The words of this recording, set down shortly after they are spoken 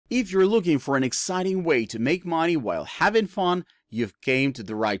If you're looking for an exciting way to make money while having fun, you've came to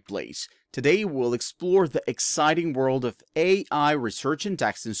the right place. Today we'll explore the exciting world of AI research and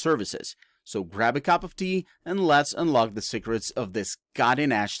texting services. So grab a cup of tea and let's unlock the secrets of this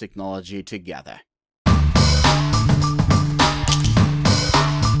cutting-edge technology together.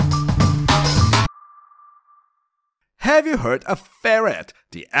 Have you heard of Ferr,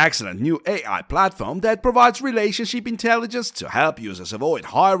 the excellent new AI platform that provides relationship intelligence to help users avoid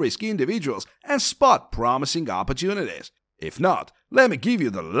high-risk individuals and spot promising opportunities? If not, let me give you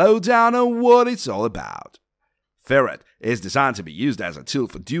the lowdown on what it's all about. Ferr is designed to be used as a tool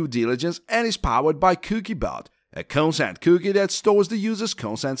for due diligence and is powered by CookieBot, a consent cookie that stores the user's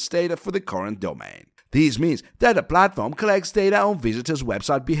consent data for the current domain. This means that the platform collects data on visitors'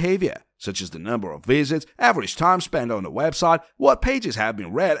 website behavior, such as the number of visits, average time spent on the website, what pages have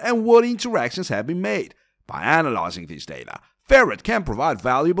been read, and what interactions have been made. By analyzing this data, Ferr can provide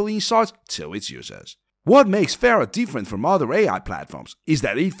valuable insights to its users. What makes Ferr different from other AI platforms is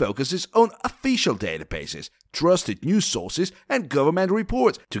that it focuses on official databases, trusted news sources, and government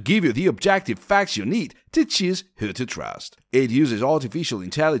reports to give you the objective facts you need to choose who to trust. It uses artificial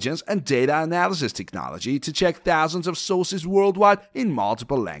intelligence and data analysis technology to check thousands of sources worldwide in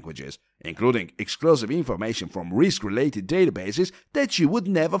multiple languages, including exclusive information from risk-related databases that you would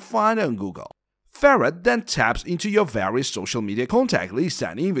never find on Google. Ferr then taps into your various social media contact lists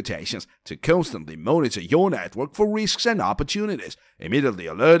and invitations to constantly monitor your network for risks and opportunities, immediately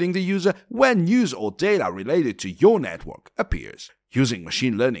alerting the user when news or data related to your network appears. Using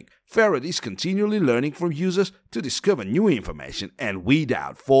machine learning, Ferr is continually learning from users to discover new information and weed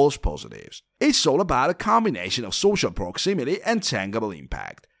out false positives. It's all about a combination of social proximity and tangible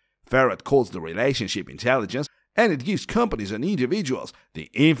impact. Ferr calls the relationship intelligence, and it gives companies and individuals the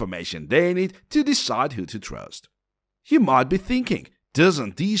information they need to decide who to trust. You might be thinking,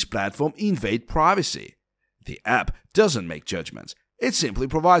 doesn't this platform invade privacy? The app doesn't make judgments. It simply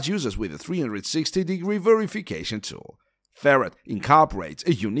provides users with a 360-degree verification tool. Ferr incorporates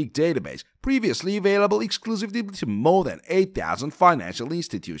a unique database previously available exclusively to more than 8,000 financial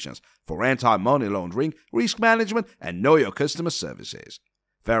institutions for anti-money laundering, risk management, and know your customer services.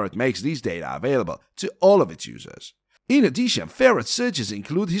 Ferr makes these data available to all of its users. In addition, Ferr searches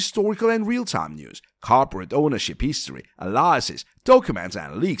include historical and real-time news, corporate ownership history, aliases, documents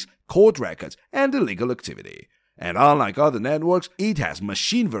and leaks, court records, and illegal activity. And unlike other networks, it has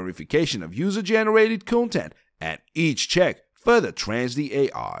machine verification of user-generated content, and each check further trains the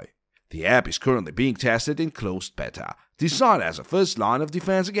AI. The app is currently being tested in closed beta, designed as a first line of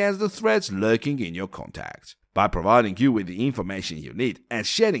defense against the threats lurking in your contacts. By providing you with the information you need and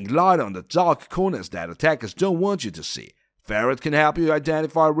shedding light on the dark corners that attackers don't want you to see, Ferr can help you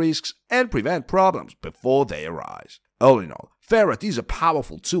identify risks and prevent problems before they arise. All in all, Ferr is a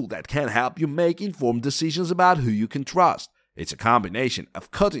powerful tool that can help you make informed decisions about who you can trust. It's a combination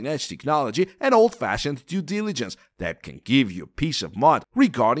of cutting-edge technology and old-fashioned due diligence that can give you peace of mind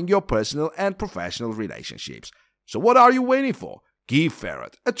regarding your personal and professional relationships. So what are you waiting for? Give Ferr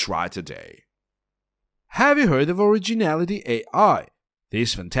a try today. Have you heard of Originality AI?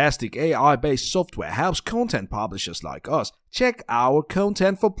 This fantastic AI-based software helps content publishers like us check our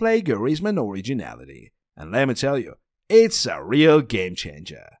content for plagiarism and originality. And let me tell you, it's a real game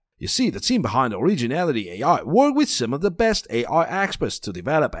changer. You see, the team behind Originality AI work with some of the best AI experts to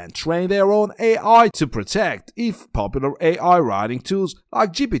develop and train their own AI to protect if popular AI writing tools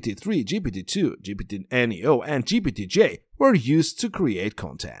like GPT-3, GPT-2, GPT-NEO, and GPT-J were used to create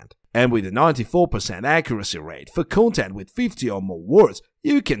content. And with a 94% accuracy rate for content with 50 or more words,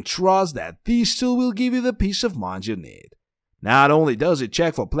 you can trust that this tool will give you the peace of mind you need. Not only does it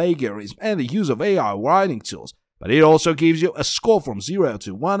check for plagiarism and the use of AI writing tools, but it also gives you a score from 0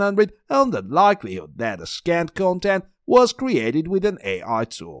 to 100 on the likelihood that the scanned content was created with an AI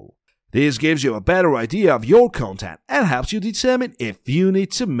tool. This gives you a better idea of your content and helps you determine if you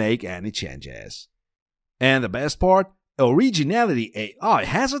need to make any changes. And the best part? Originality AI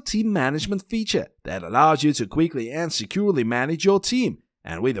has a team management feature that allows you to quickly and securely manage your team,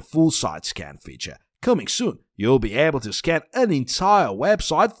 and with a full site scan feature coming soon, you'll be able to scan an entire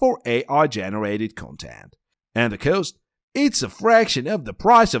website for AI-generated content. And the cost? It's a fraction of the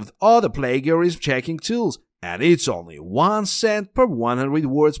price of other plagiarism checking tools, and it's only 1 cent per 100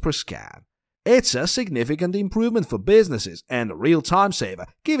 words per scan. It's a significant improvement for businesses and a real time saver,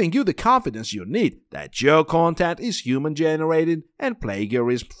 giving you the confidence you need that your content is human-generated and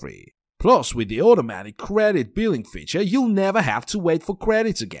plagiarism-free. Plus, with the automatic credit billing feature, you'll never have to wait for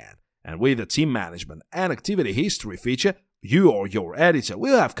credits again. And with the team management and activity history feature, you or your editor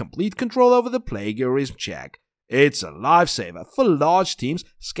will have complete control over the plagiarism check. It's a lifesaver for large teams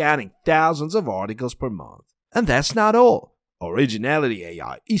scanning thousands of articles per month. And that's not all. Originality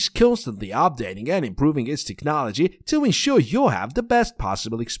AI is constantly updating and improving its technology to ensure you have the best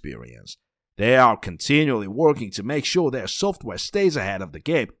possible experience. They are continually working to make sure their software stays ahead of the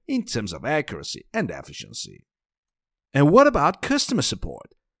game in terms of accuracy and efficiency. And what about customer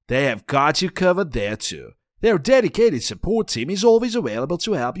support? They have got you covered there too. Their dedicated support team is always available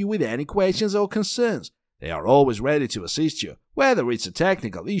to help you with any questions or concerns. They are always ready to assist you, whether it's a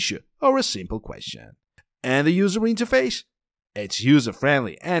technical issue or a simple question. And the user interface? It's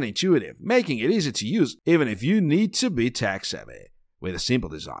user-friendly and intuitive, making it easy to use even if you need to be tech-savvy. With a simple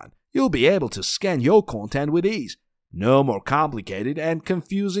design, you'll be able to scan your content with ease. No more complicated and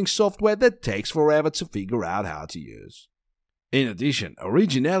confusing software that takes forever to figure out how to use. In addition,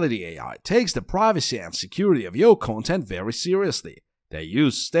 Originality AI takes the privacy and security of your content very seriously. They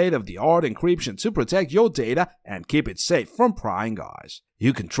use state-of-the-art encryption to protect your data and keep it safe from prying eyes.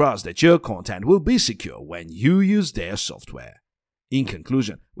 You can trust that your content will be secure when you use their software. In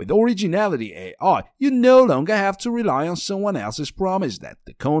conclusion, with Originality AI, you no longer have to rely on someone else's promise that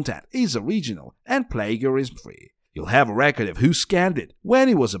the content is original and plagiarism-free. You'll have a record of who scanned it, when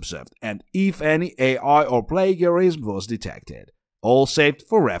it was observed, and if any AI or plagiarism was detected. All saved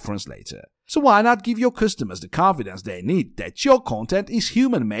for reference later. So why not give your customers the confidence they need that your content is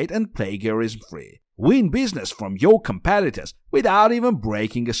human-made and plagiarism-free? Win business from your competitors without even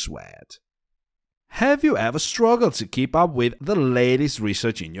breaking a sweat. Have you ever struggled to keep up with the latest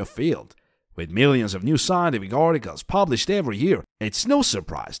research in your field? With millions of new scientific articles published every year, it's no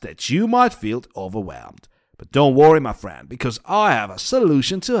surprise that you might feel overwhelmed. But don't worry, my friend, because I have a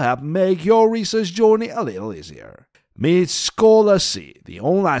solution to help make your research journey a little easier. Meet Scholarsy, the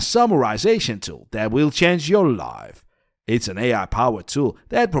online summarization tool that will change your life. It's an AI-powered tool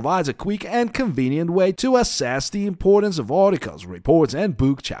that provides a quick and convenient way to assess the importance of articles, reports, and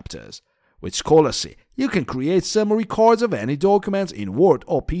book chapters. With Scholarsy, you can create summary cards of any documents in Word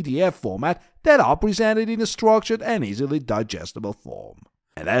or PDF format that are presented in a structured and easily digestible form.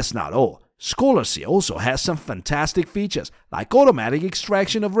 And that's not all. Scholarsy also has some fantastic features like automatic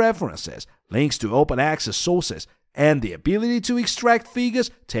extraction of references, links to open access sources, and the ability to extract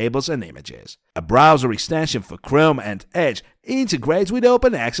figures, tables, and images. A browser extension for Chrome and Edge integrates with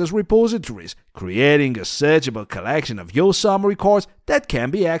open access repositories, creating a searchable collection of your summary cards that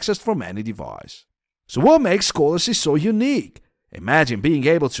can be accessed from any device. So what makes Scholarsy so unique? Imagine being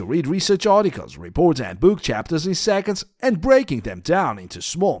able to read research articles, reports, and book chapters in seconds and breaking them down into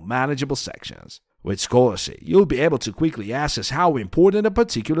small, manageable sections. With Scholarsy, you'll be able to quickly assess how important a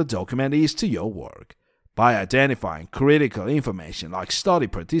particular document is to your work. By identifying critical information like study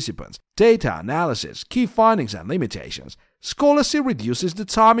participants, data analysis, key findings, and limitations, Scholarsy reduces the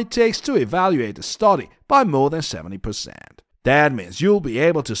time it takes to evaluate a study by more than 70%. That means you'll be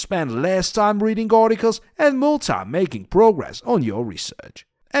able to spend less time reading articles and more time making progress on your research.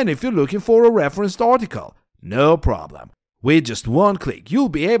 And if you're looking for a referenced article, no problem. With just one click, you'll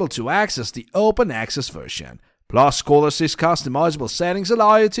be able to access the open access version. Plus, Scholarsy's customizable settings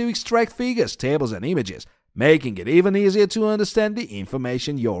allow you to extract figures, tables, and images, making it even easier to understand the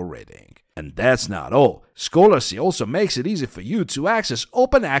information you're reading. And that's not all. Scholarsy also makes it easy for you to access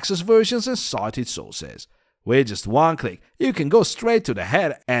open access versions and cited sources. With just one click, you can go straight to the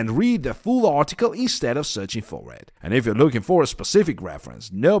head and read the full article instead of searching for it. And if you're looking for a specific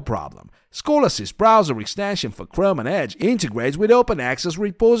reference, no problem. Scholarsy's browser extension for Chrome and Edge integrates with open access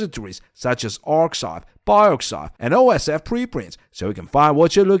repositories such as ArcSci, BioArchive, and OSF preprints, so you can find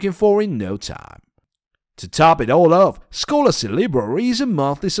what you're looking for in no time. To top it all off, Scholarsy Library is a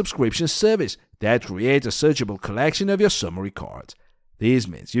monthly subscription service that creates a searchable collection of your summary cards. This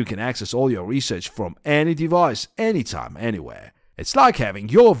means you can access all your research from any device, anytime, anywhere. It's like having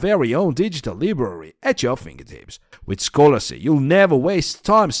your very own digital library at your fingertips. With Scholarsy, you'll never waste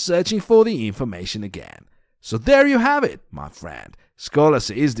time searching for the information again. So there you have it, my friend.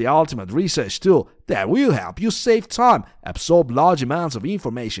 Scholarsy is the ultimate research tool that will help you save time, absorb large amounts of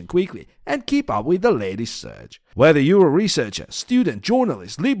information quickly, and keep up with the latest search. Whether you're a researcher, student,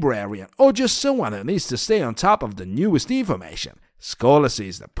 journalist, librarian, or just someone who needs to stay on top of the newest information, Scholarsy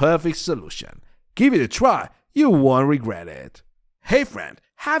is the perfect solution. Give it a try, you won't regret it. Hey friend,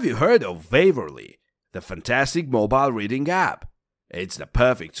 have you heard of Waverly, the fantastic mobile reading app? It's the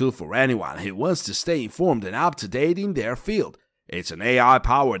perfect tool for anyone who wants to stay informed and up to date in their field. It's an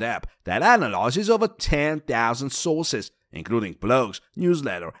AI-powered app that analyzes over 10,000 sources, including blogs,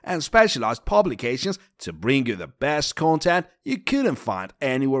 newsletters, and specialized publications to bring you the best content you couldn't find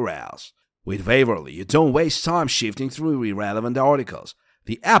anywhere else. With Waverly, you don't waste time shifting through irrelevant articles.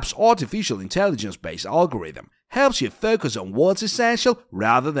 The app's artificial intelligence-based algorithm helps you focus on what's essential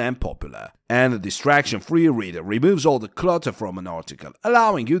rather than popular. And the distraction-free reader removes all the clutter from an article,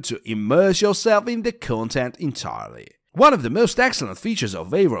 allowing you to immerse yourself in the content entirely. One of the most excellent features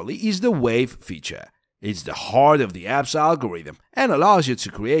of Waverly is the Wave feature. It's the heart of the app's algorithm and allows you to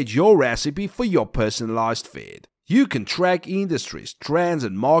create your recipe for your personalized feed. You can track industries, trends,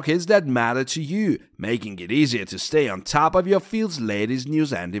 and markets that matter to you, making it easier to stay on top of your field's latest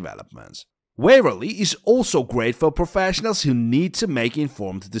news and developments. Waverly is also great for professionals who need to make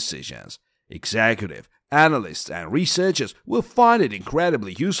informed decisions. Executive, analysts, and researchers will find it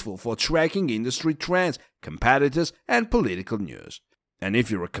incredibly useful for tracking industry trends, competitors, and political news. And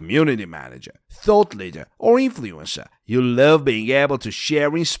if you're a community manager, thought leader, or influencer, you'll love being able to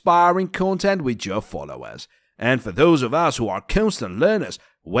share inspiring content with your followers. And for those of us who are constant learners,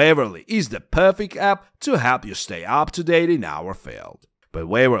 Waverly is the perfect app to help you stay up to date in our field. But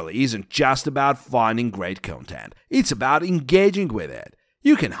Waverly isn't just about finding great content, it's about engaging with it.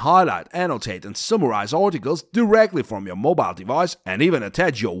 You can highlight, annotate, and summarize articles directly from your mobile device and even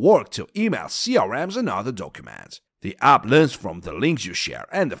attach your work to emails, CRMs, and other documents. The app learns from the links you share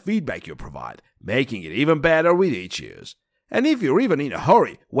and the feedback you provide, making it even better with each use. And if you're even in a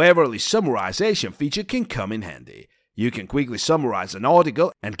hurry, Waverly's summarization feature can come in handy. You can quickly summarize an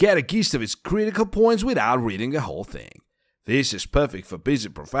article and get a gist of its critical points without reading the whole thing. This is perfect for busy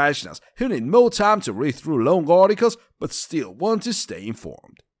professionals who need more time to read through long articles but still want to stay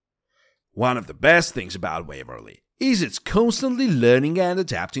informed. One of the best things about Waverly is it's constantly learning and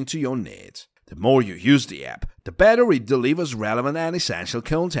adapting to your needs. The more you use the app, the better it delivers relevant and essential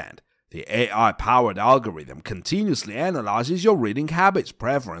content. The AI-powered algorithm continuously analyzes your reading habits,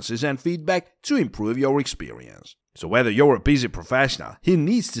 preferences, and feedback to improve your experience. So whether you're a busy professional who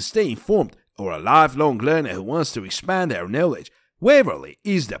needs to stay informed or a lifelong learner who wants to expand their knowledge, Waverly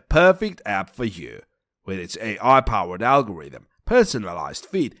is the perfect app for you. With its AI-powered algorithm, personalized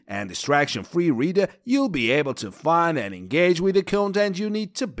feed, and distraction-free reader, you'll be able to find and engage with the content you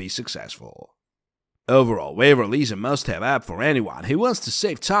need to be successful. Overall, Waverly is a must-have app for anyone who wants to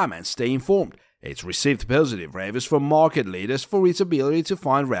save time and stay informed. It's received positive reviews from market leaders for its ability to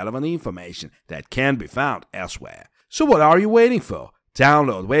find relevant information that can't be found elsewhere. So what are you waiting for?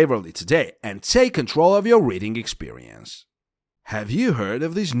 Download Waverly today and take control of your reading experience. Have you heard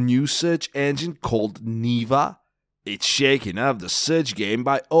of this new search engine called Neva? It's shaking up the search game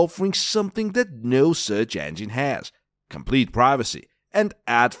by offering something that no search engine has: complete privacy and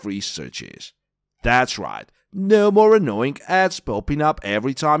ad-free searches. That's right, no more annoying ads popping up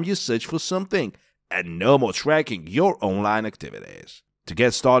every time you search for something, and no more tracking your online activities. To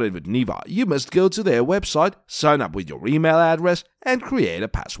get started with Neva, you must go to their website, sign up with your email address, and create a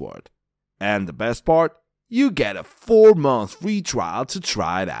password. And the best part? You get a 4-month free trial to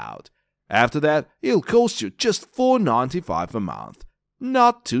try it out. After that, it'll cost you just $4.95 a month.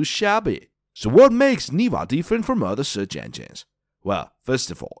 Not too shabby. So what makes Neva different from other search engines? Well,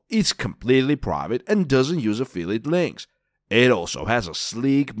 first of all, it's completely private and doesn't use affiliate links. It also has a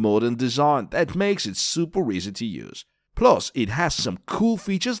sleek, modern design that makes it super easy to use. Plus, it has some cool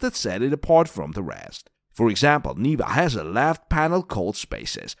features that set it apart from the rest. For example, Neva has a left panel called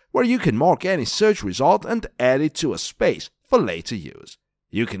Spaces, where you can mark any search result and add it to a space for later use.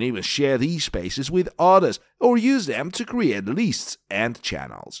 You can even share these spaces with others or use them to create lists and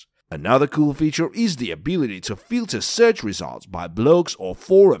channels. Another cool feature is the ability to filter search results by blogs or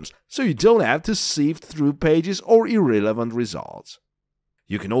forums, so you don't have to sift through pages or irrelevant results.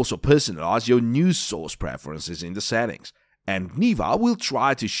 You can also personalize your news source preferences in the settings, and Neva will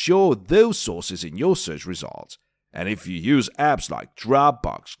try to show those sources in your search results. And if you use apps like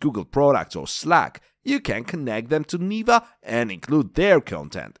Dropbox, Google Products, or Slack, you can connect them to Neva and include their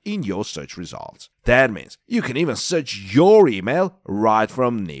content in your search results. That means you can even search your email right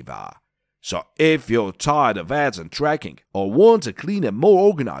from Neva. So if you're tired of ads and tracking or want a cleaner, more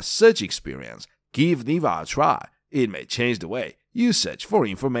organized search experience, give Neva a try. It may change the way you search for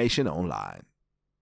information online.